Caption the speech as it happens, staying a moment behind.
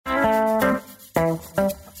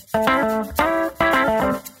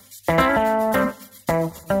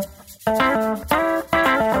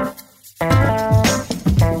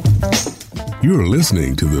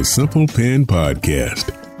Simple Pin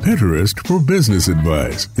Podcast, Pinterest for business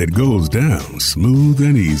advice that goes down smooth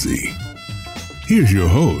and easy. Here's your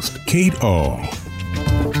host, Kate Ahl.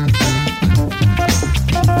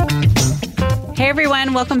 Hey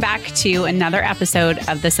everyone, welcome back to another episode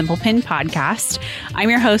of the Simple Pin Podcast. I'm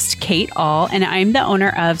your host, Kate Ahl, and I'm the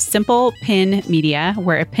owner of Simple Pin Media.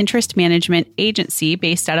 We're a Pinterest management agency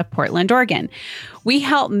based out of Portland, Oregon. We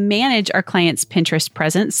help manage our clients' Pinterest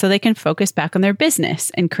presence so they can focus back on their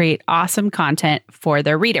business and create awesome content for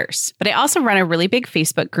their readers. But I also run a really big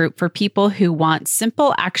Facebook group for people who want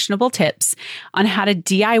simple, actionable tips on how to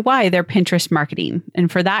DIY their Pinterest marketing.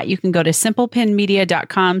 And for that, you can go to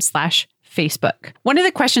simplepinmedia.com/Facebook. One of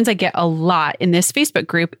the questions I get a lot in this Facebook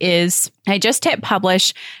group is, I just hit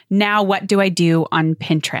publish. Now what do I do on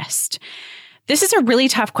Pinterest? This is a really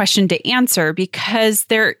tough question to answer because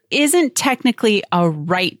there isn't technically a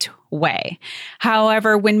right way.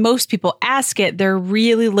 However, when most people ask it, they're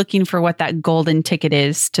really looking for what that golden ticket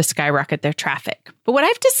is to skyrocket their traffic. But what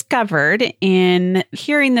I've discovered in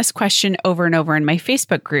hearing this question over and over in my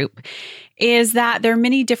Facebook group is that there are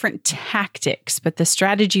many different tactics, but the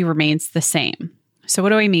strategy remains the same. So what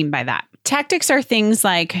do I mean by that? Tactics are things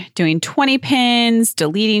like doing 20 pins,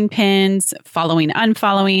 deleting pins, following,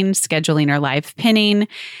 unfollowing, scheduling or live pinning.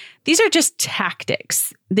 These are just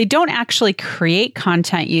tactics. They don't actually create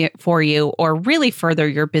content for you or really further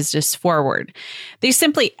your business forward. They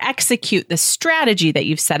simply execute the strategy that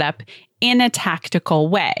you've set up in a tactical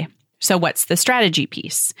way. So what's the strategy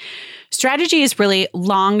piece? Strategy is really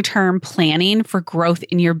long-term planning for growth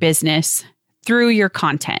in your business through your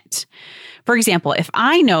content. For example, if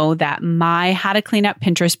I know that my How to Clean Up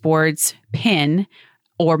Pinterest Boards pin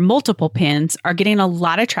or multiple pins are getting a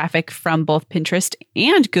lot of traffic from both Pinterest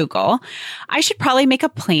and Google, I should probably make a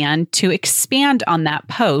plan to expand on that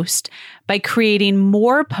post by creating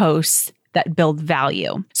more posts that build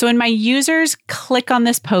value. So when my users click on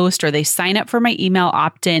this post or they sign up for my email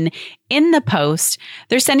opt-in in the post,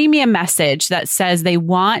 they're sending me a message that says they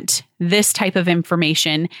want this type of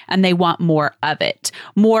information and they want more of it,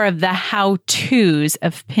 more of the how-tos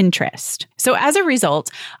of Pinterest. So as a result,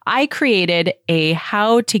 I created a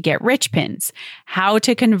how to get rich pins, how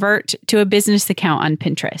to convert to a business account on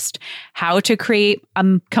Pinterest, how to create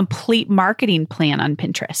a complete marketing plan on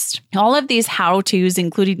Pinterest. All of these how-tos,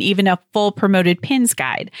 including even a full promoted pins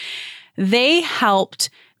guide, they helped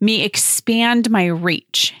me expand my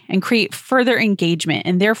reach and create further engagement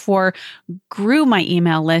and therefore grew my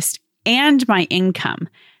email list and my income.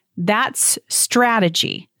 That's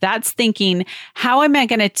strategy. That's thinking, how am I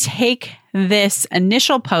going to take this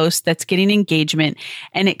initial post that's getting engagement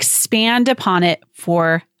and expand upon it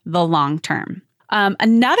for the long term?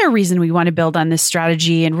 Another reason we want to build on this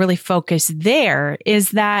strategy and really focus there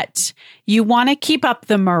is that you want to keep up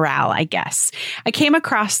the morale, I guess. I came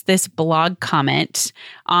across this blog comment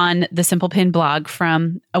on the Simple Pin blog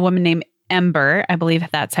from a woman named Ember. I believe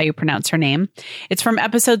that's how you pronounce her name. It's from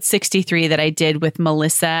episode 63 that I did with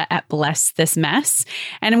Melissa at Bless This Mess.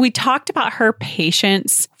 And we talked about her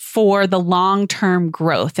patience for the long-term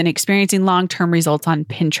growth and experiencing long-term results on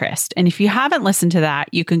Pinterest. And if you haven't listened to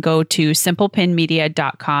that, you can go to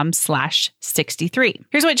simplepinmedia.com/63.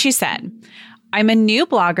 Here's what she said. I'm a new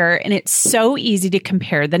blogger and it's so easy to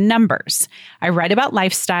compare the numbers. I write about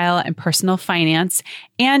lifestyle and personal finance,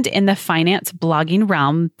 and in the finance blogging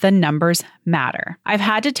realm, the numbers matter. I've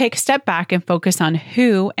had to take a step back and focus on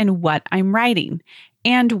who and what I'm writing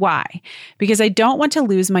and why, because I don't want to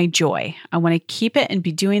lose my joy. I want to keep it and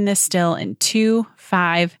be doing this still in 2,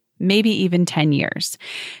 5, maybe even 10 years.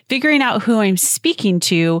 Figuring out who I'm speaking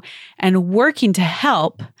to and working to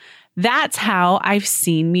help, that's how I've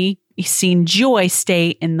seen joy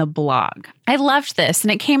stay in the blog. I loved this, and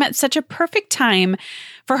it came at such a perfect time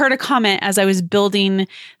for her to comment as I was building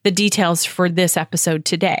the details for this episode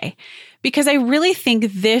today, because I really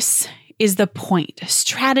think this is the point.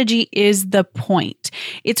 Strategy is the point.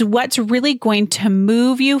 It's what's really going to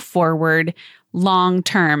move you forward long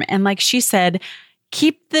term. And like she said,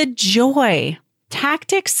 keep the joy.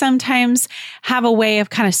 Tactics sometimes have a way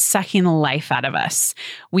of kind of sucking the life out of us.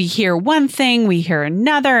 We hear one thing, we hear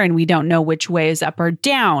another, and we don't know which way is up or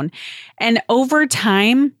down. And over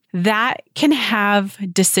time, that can have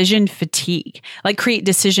decision fatigue, like create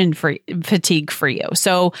decision fatigue for you.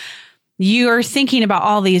 So you're thinking about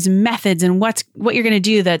all these methods and what you're going to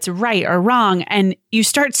do that's right or wrong, and you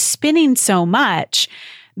start spinning so much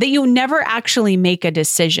that you never actually make a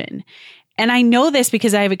decision. And I know this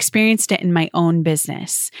because I've experienced it in my own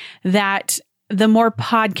business, that the more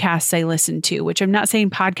podcasts I listen to, which I'm not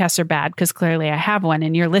saying podcasts are bad because clearly I have one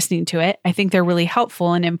and you're listening to it, I think they're really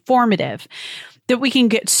helpful and informative. that we can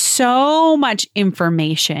get so much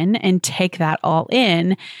information and take that all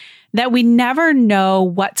in that we never know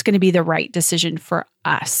what's going to be the right decision for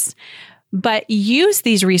us. But use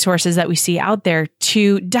these resources that we see out there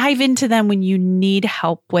to dive into them when you need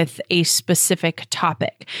help with a specific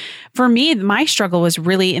topic. For me, my struggle was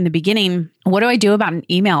really in the beginning. What do I do about an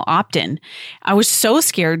email opt-in? I was so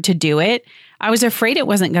scared to do it. I was afraid it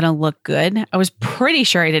wasn't going to look good. I was pretty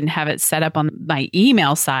sure I didn't have it set up on my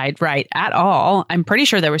email side right at all. I'm pretty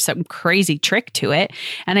sure there was some crazy trick to it.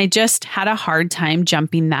 And I just had a hard time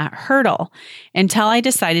jumping that hurdle until I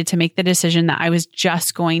decided to make the decision that I was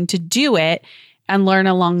just going to do it and learn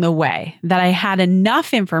along the way, that I had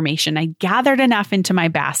enough information, I gathered enough into my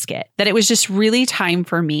basket, that it was just really time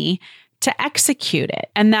for me to execute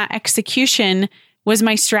it. And that execution was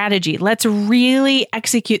my strategy. Let's really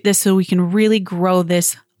execute this so we can really grow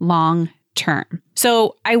this long term.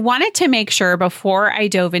 So I wanted to make sure before I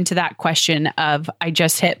dove into that question of I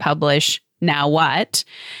just hit publish, now what?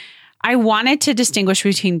 I wanted to distinguish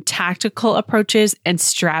between tactical approaches and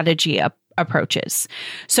strategy approaches.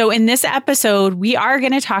 So in this episode, we are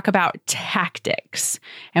going to talk about tactics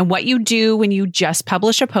and what you do when you just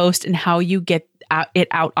publish a post and how you get it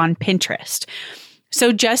out on Pinterest.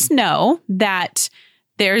 So just know that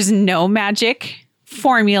there's no magic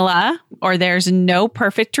formula or there's no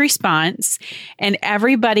perfect response, and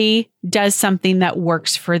everybody does something that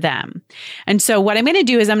works for them. And so what I'm going to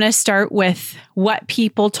do is I'm going to start with what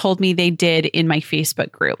people told me they did in my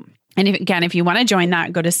Facebook group. And if you want to join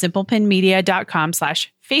that, go to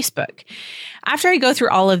simplepinmedia.com/Facebook. After I go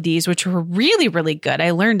through all of these, which were really, really good,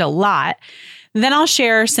 I learned a lot. Then I'll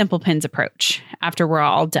share Simple Pin's approach after we're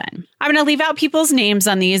all done. I'm going to leave out people's names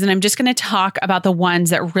on these, and I'm just going to talk about the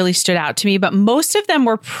ones that really stood out to me, but most of them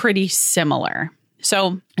were pretty similar.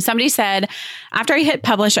 So somebody said, after I hit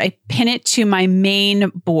publish, I pin it to my main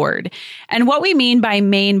board. And what we mean by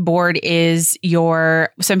main board is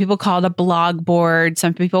some people call it a blog board,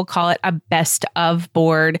 some people call it a best of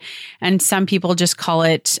board, and some people just call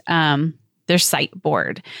it their site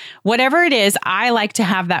board. Whatever it is, I like to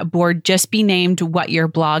have that board just be named what your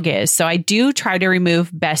blog is. So I do try to remove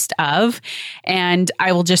best of, and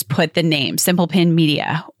I will just put the name Simple Pin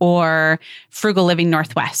Media or Frugal Living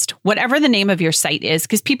Northwest, whatever the name of your site is,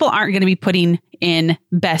 because people aren't going to be putting in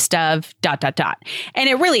best of ... And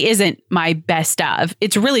it really isn't my best of.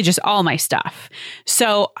 It's really just all my stuff.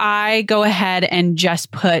 So I go ahead and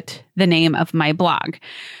just put the name of my blog.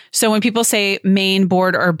 So when people say main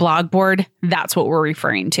board or blog board, that's what we're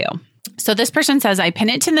referring to. So this person says, I pin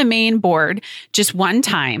it to the main board just one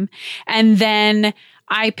time, and then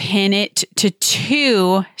I pin it to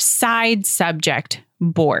 2 side subject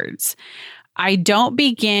boards. I don't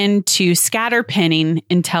begin to scatter pinning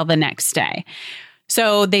until the next day.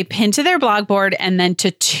 So they pin to their blog board and then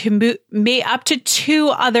up to 2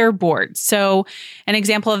 other boards. So an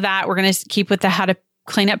example of that, we're going to keep with the how to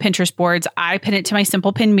clean up Pinterest boards. I pin it to my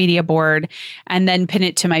Simple Pin Media board and then pin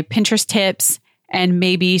it to my Pinterest tips and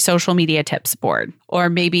maybe social media tips board, or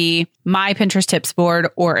maybe my Pinterest tips board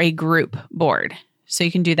or a group board. So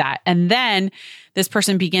you can do that. And then this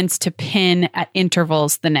person begins to pin at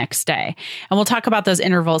intervals the next day. And we'll talk about those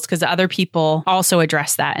intervals because other people also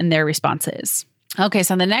address that in their responses. Okay,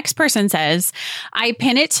 so the next person says, I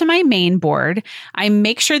pin it to my main board. I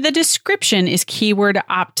make sure the description is keyword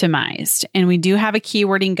optimized. And we do have a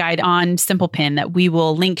keywording guide on Simple Pin that we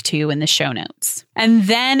will link to in the show notes. And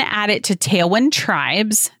then add it to Tailwind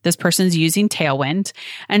Tribes. This person's using Tailwind,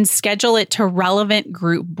 and schedule it to relevant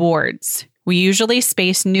group boards. We usually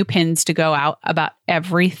space new pins to go out about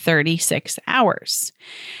every 36 hours.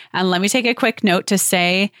 And let me take a quick note to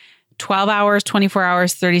say 12 hours, 24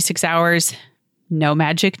 hours, 36 hours, no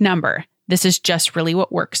magic number. This is just really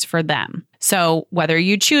what works for them. So whether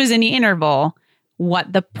you choose any interval,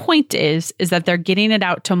 what the point is that they're getting it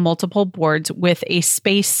out to multiple boards with a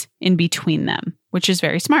space in between them, which is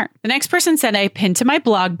very smart. The next person said, I pin to my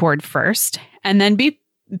blog board first and then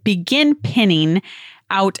begin pinning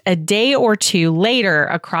out a day or 2 later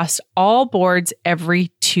across all boards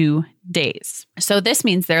every 2 days. So this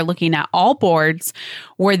means they're looking at all boards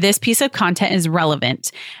where this piece of content is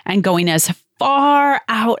relevant and going as far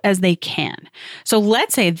out as they can. So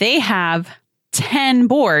let's say they have 10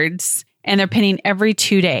 boards and they're pinning every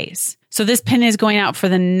 2 days. So this pin is going out for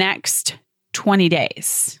the next 20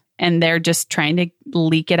 days and they're just trying to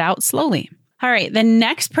leak it out slowly. All right. The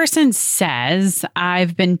next person says,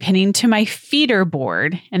 I've been pinning to my feeder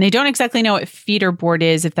board, and they don't exactly know what feeder board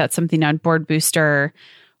is, if that's something on Board Booster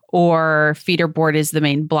or feeder board is the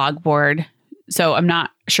main blog board. So I'm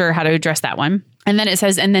not sure how to address that one. And then it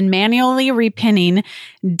says, and then manually repinning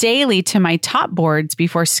daily to my top boards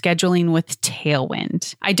before scheduling with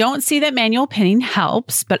Tailwind. I don't see that manual pinning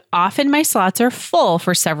helps, but often my slots are full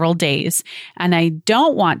for several days, and I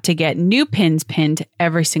don't want to get new pins pinned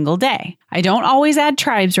every single day. I don't always add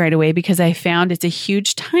tribes right away because I found it's a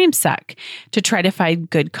huge time suck to try to find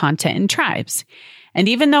good content in tribes. And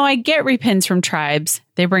even though I get repins from tribes,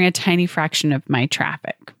 they bring a tiny fraction of my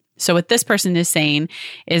traffic. So what this person is saying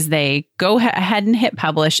is they go ahead and hit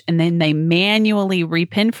publish, and then they manually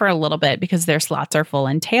repin for a little bit because their slots are full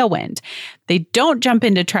in Tailwind. They don't jump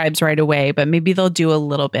into tribes right away, but maybe they'll do a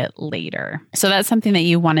little bit later. So that's something that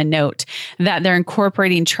you want to note, that they're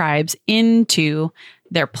incorporating tribes into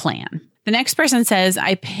their plan. The next person says,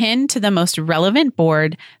 I pin to the most relevant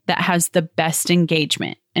board that has the best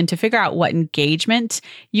engagement. And to figure out what engagement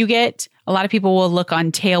you get, a lot of people will look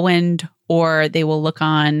on Tailwind, or they will look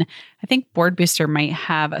on, I think Board Booster might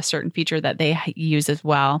have a certain feature that they use as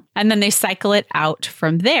well. And then they cycle it out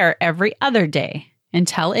from there every other day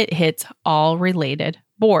until it hits all related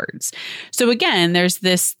boards. So again, there's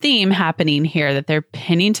this theme happening here that they're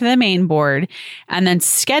pinning to the main board and then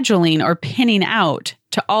scheduling or pinning out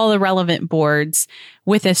to all the relevant boards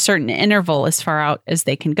with a certain interval as far out as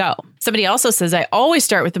they can go. Somebody also says, I always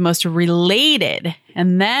start with the most related,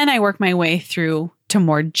 and then I work my way through to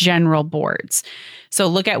more general boards. So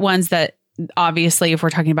look at ones that, obviously, if we're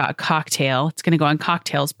talking about a cocktail, it's going to go on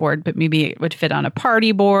cocktails board, but maybe it would fit on a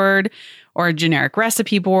party board or a generic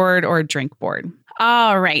recipe board or a drink board.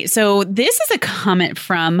 All right. So this is a comment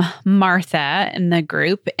from Martha in the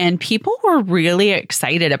group, and people were really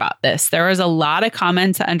excited about this. There was a lot of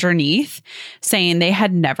comments underneath saying they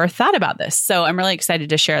had never thought about this. So I'm really excited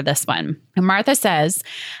to share this one. And Martha says,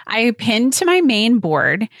 I pin to my main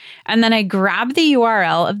board, and then I grab the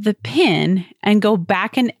URL of the pin and go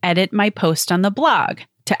back and edit my post on the blog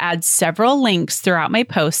to add several links throughout my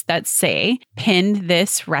post that say, pin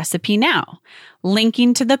this recipe now,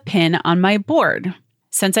 linking to the pin on my board.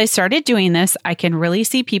 Since I started doing this, I can really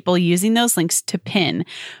see people using those links to pin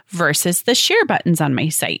versus the share buttons on my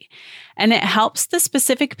site. And it helps the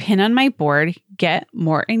specific pin on my board get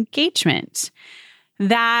more engagement.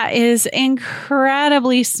 That is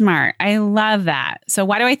incredibly smart. I love that. So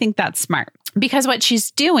why do I think that's smart? Because what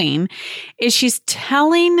she's doing is she's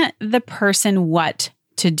telling the person what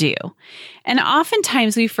to do. And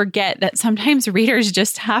oftentimes we forget that sometimes readers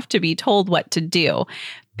just have to be told what to do.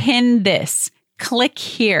 Pin this, click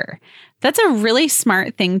here. That's a really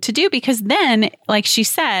smart thing to do, because then, like she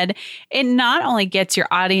said, it not only gets your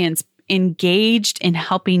audience engaged in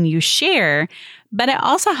helping you share, but it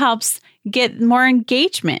also helps get more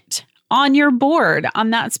engagement on your board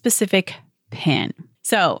on that specific pin.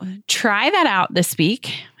 So try that out this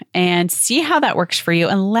week and see how that works for you,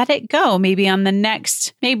 and let it go maybe on the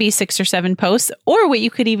next, maybe 6 or 7 posts. Or what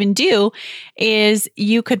you could even do is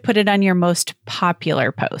you could put it on your most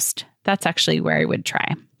popular post. That's actually where I would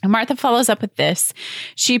try. And Martha follows up with this.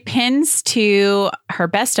 She pins to her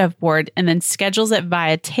best of board and then schedules it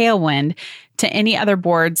via Tailwind to any other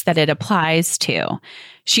boards that it applies to.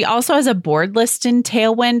 She also has a board list in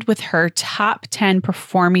Tailwind with her top 10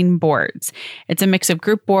 performing boards. It's a mix of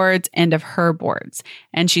group boards and of her boards,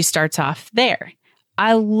 and she starts off there.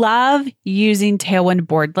 I love using Tailwind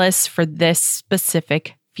board lists for this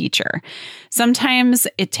specific feature. Sometimes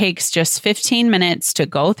it takes just 15 minutes to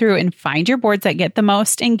go through and find your boards that get the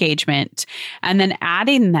most engagement, and then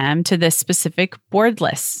adding them to this specific board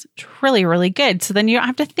list. It's really, really good. So then you don't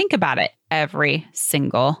have to think about it every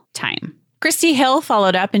single time. Christy Hill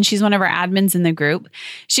followed up, and she's one of our admins in the group.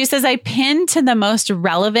 She says, I pin to the most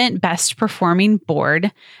relevant, best performing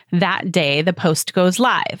board that day the post goes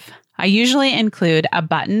live. I usually include a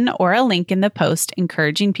button or a link in the post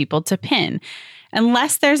encouraging people to pin,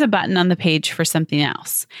 unless there's a button on the page for something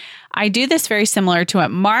else. I do this very similar to what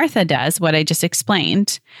Martha does, what I just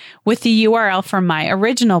explained, with the URL for my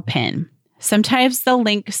original pin. Sometimes the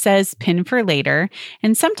link says pin for later,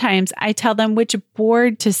 and sometimes I tell them which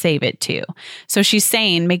board to save it to. So she's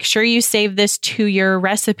saying, make sure you save this to your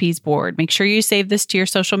recipes board. Make sure you save this to your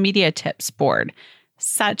social media tips board.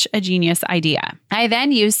 Such a genius idea. I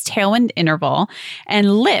then use Tailwind interval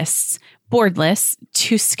and lists, board lists,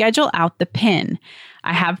 to schedule out the pin.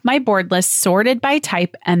 I have my board list sorted by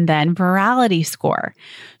type and then virality score.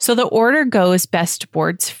 So the order goes best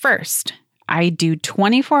boards first. I do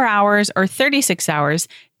 24 hours or 36 hours,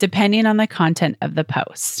 depending on the content of the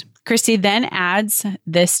post. Christy then adds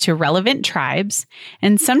this to relevant tribes,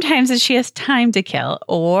 and sometimes if she has time to kill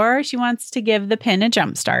or she wants to give the pin a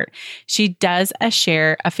jumpstart, she does a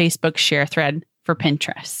Facebook share thread for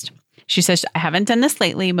Pinterest. She says, I haven't done this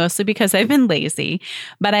lately, mostly because I've been lazy,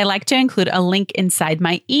 but I like to include a link inside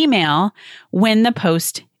my email when the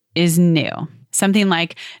post is new. Something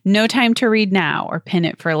like no time to read now or pin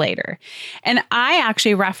it for later. And I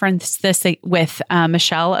actually referenced this with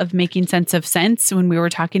Michelle of Making Sense of Sense when we were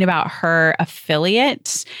talking about her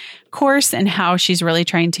affiliate course and how she's really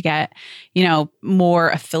trying to get, more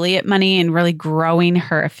affiliate money and really growing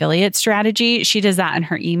her affiliate strategy. She does that in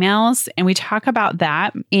her emails. And we talk about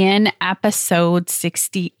that in episode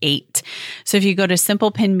 68. So if you go to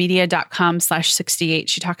simplepinmedia.com/68,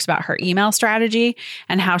 she talks about her email strategy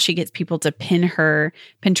and how she gets people to pin her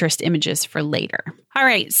Pinterest images for later. All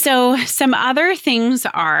right. So some other things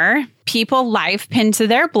are people live pin to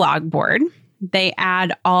their blog board. They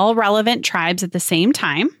add all relevant tribes at the same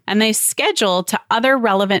time, and they schedule to other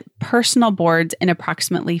relevant personal boards in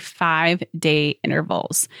approximately 5-day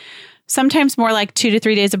intervals, sometimes more like 2 to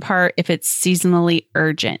 3 days apart if it's seasonally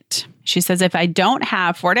urgent. She says, if I don't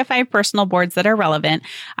have 4 to 5 personal boards that are relevant,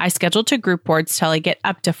 I schedule to group boards till I get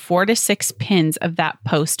up to 4 to 6 pins of that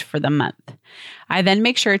post for the month. I then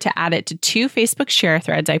make sure to add it to 2 Facebook share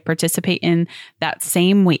threads I participate in that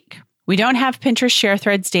same week. We don't have Pinterest share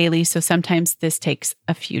threads daily, so sometimes this takes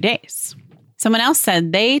a few days. Someone else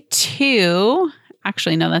said they too,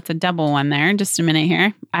 actually, no, that's a double one there. Just a minute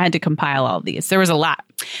here. I had to compile all of these. There was a lot.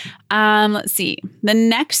 Let's see. The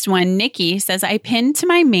next one, Nikki says, I pin to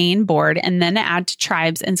my main board and then add to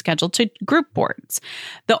tribes and schedule to group boards.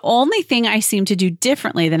 The only thing I seem to do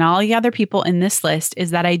differently than all the other people in this list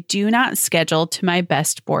is that I do not schedule to my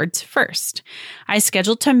best boards first. I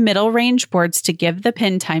schedule to middle range boards to give the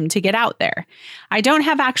pin time to get out there. I don't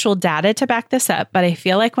have actual data to back this up, but I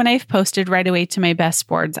feel like when I've posted right away to my best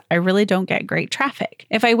boards, I really don't get great traffic.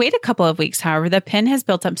 If I wait a couple of weeks, however, the pin has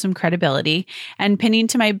built up some credibility and pinning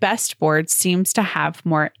to my best boards seems to have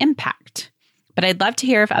more impact. But I'd love to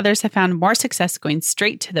hear if others have found more success going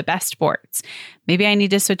straight to the best boards. Maybe I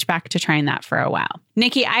need to switch back to trying that for a while.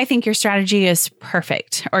 Nikki, I think your strategy is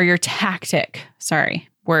perfect, or your tactic.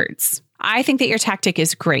 Words. I think that your tactic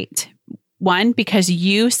is great. One, because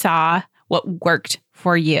you saw what worked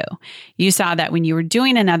for you. You saw that when you were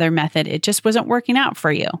doing another method, it just wasn't working out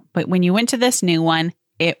for you. But when you went to this new one,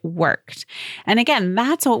 it worked. And again,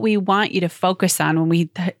 that's what we want you to focus on when we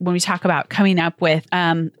talk about coming up with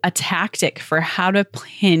a tactic for how to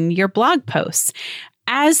pin your blog posts.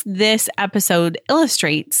 As this episode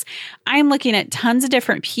illustrates, I'm looking at tons of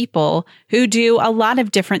different people who do a lot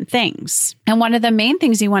of different things. And one of the main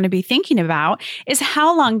things you want to be thinking about is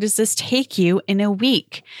how long does this take you in a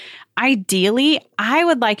week? Ideally, I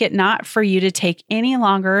would like it not for you to take any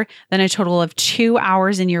longer than a total of 2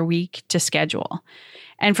 hours in your week to schedule.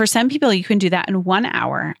 And for some people, you can do that in 1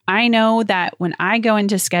 hour. I know that when I go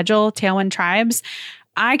into schedule Tailwind Tribes,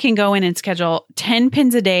 I can go in and schedule 10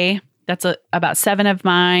 pins a day. That's about 7 of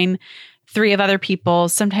mine, 3 of other people.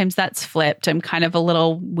 Sometimes that's flipped. I'm kind of a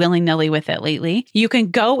little willy-nilly with it lately. You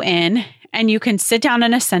can go in and you can sit down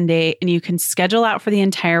on a Sunday and you can schedule out for the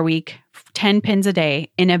entire week 10 pins a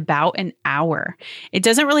day in about an hour. It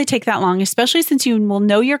doesn't really take that long, especially since you will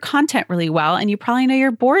know your content really well and you probably know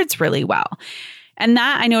your boards really well. And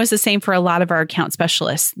that I know is the same for a lot of our account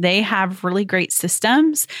specialists. They have really great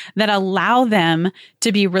systems that allow them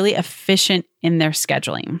to be really efficient in their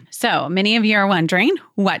scheduling. So many of you are wondering,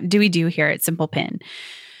 what do we do here at Simple Pin?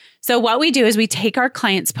 So what we do is we take our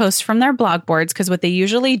clients' posts from their blog boards, because what they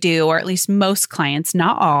usually do, or at least most clients,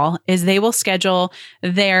 not all, is they will schedule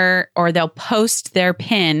they'll post their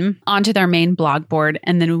pin onto their main blog board,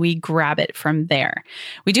 and then we grab it from there.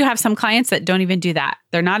 We do have some clients that don't even do that.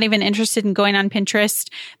 They're not even interested in going on Pinterest.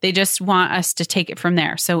 They just want us to take it from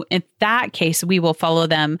there. So in that case, we will follow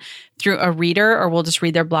them through a reader, or we'll just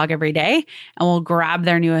read their blog every day, and we'll grab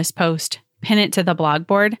their newest post, pin it to the blog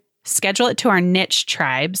board, schedule it to our niche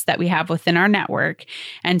tribes that we have within our network.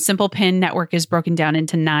 And Simple Pin Network is broken down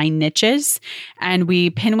into 9 niches. And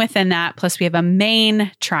we pin within that. Plus we have a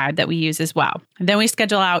main tribe that we use as well. And then we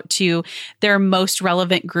schedule out to their most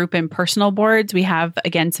relevant group and personal boards. We have,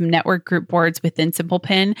 again, some network group boards within Simple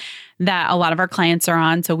Pin that a lot of our clients are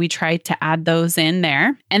on. So we try to add those in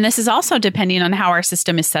there. And this is also depending on how our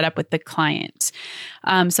system is set up with the client.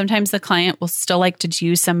 Sometimes the client will still like to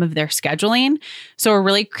use some of their scheduling. So we're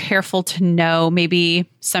really careful to know, maybe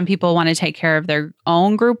some people want to take care of their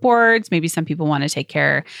own group boards. Maybe some people want to take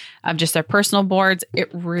care of just their personal boards. It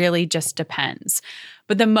really just depends.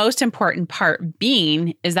 But the most important part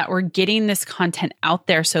being is that we're getting this content out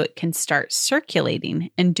there so it can start circulating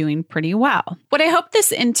and doing pretty well. What I hope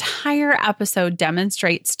this entire episode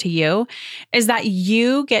demonstrates to you is that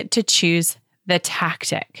you get to choose the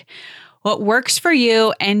tactic, what works for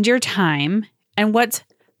you and your time, and what's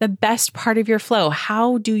the best part of your flow?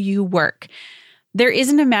 How do you work? There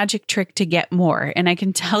isn't a magic trick to get more. And I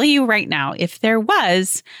can tell you right now, if there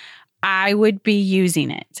was, I would be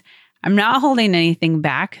using it. I'm not holding anything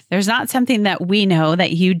back. There's not something that we know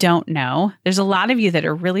that you don't know. There's a lot of you that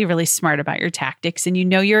are really, really smart about your tactics and you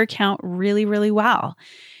know your account really, really well.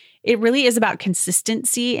 It really is about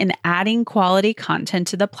consistency and adding quality content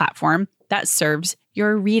to the platform that serves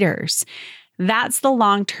your readers. That's the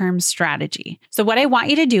long-term strategy. So what I want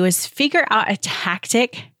you to do is figure out a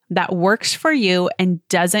tactic that works for you and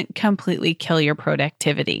doesn't completely kill your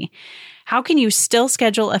productivity. How can you still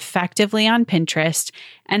schedule effectively on Pinterest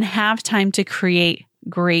and have time to create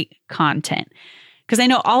great content? Because I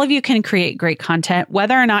know all of you can create great content,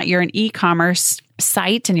 whether or not you're an e-commerce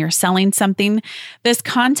site and you're selling something. This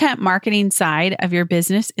content marketing side of your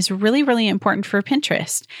business is really, really important for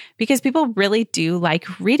Pinterest because people really do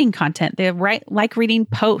like reading content. They like reading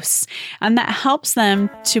posts, and that helps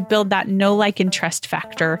them to build that know, like, and trust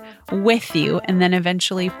factor with you and then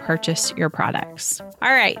eventually purchase your products.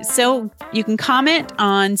 All right. So you can comment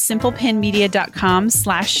on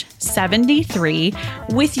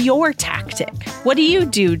simplepinmedia.com/73 with your tactic. What do you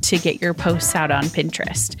do to get your posts out on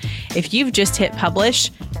Pinterest? If you've just hit publish,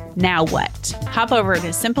 now what? Hop over to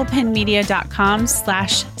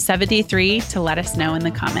simplepinmedia.com/73 to let us know in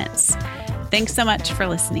the comments. Thanks so much for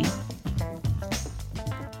listening.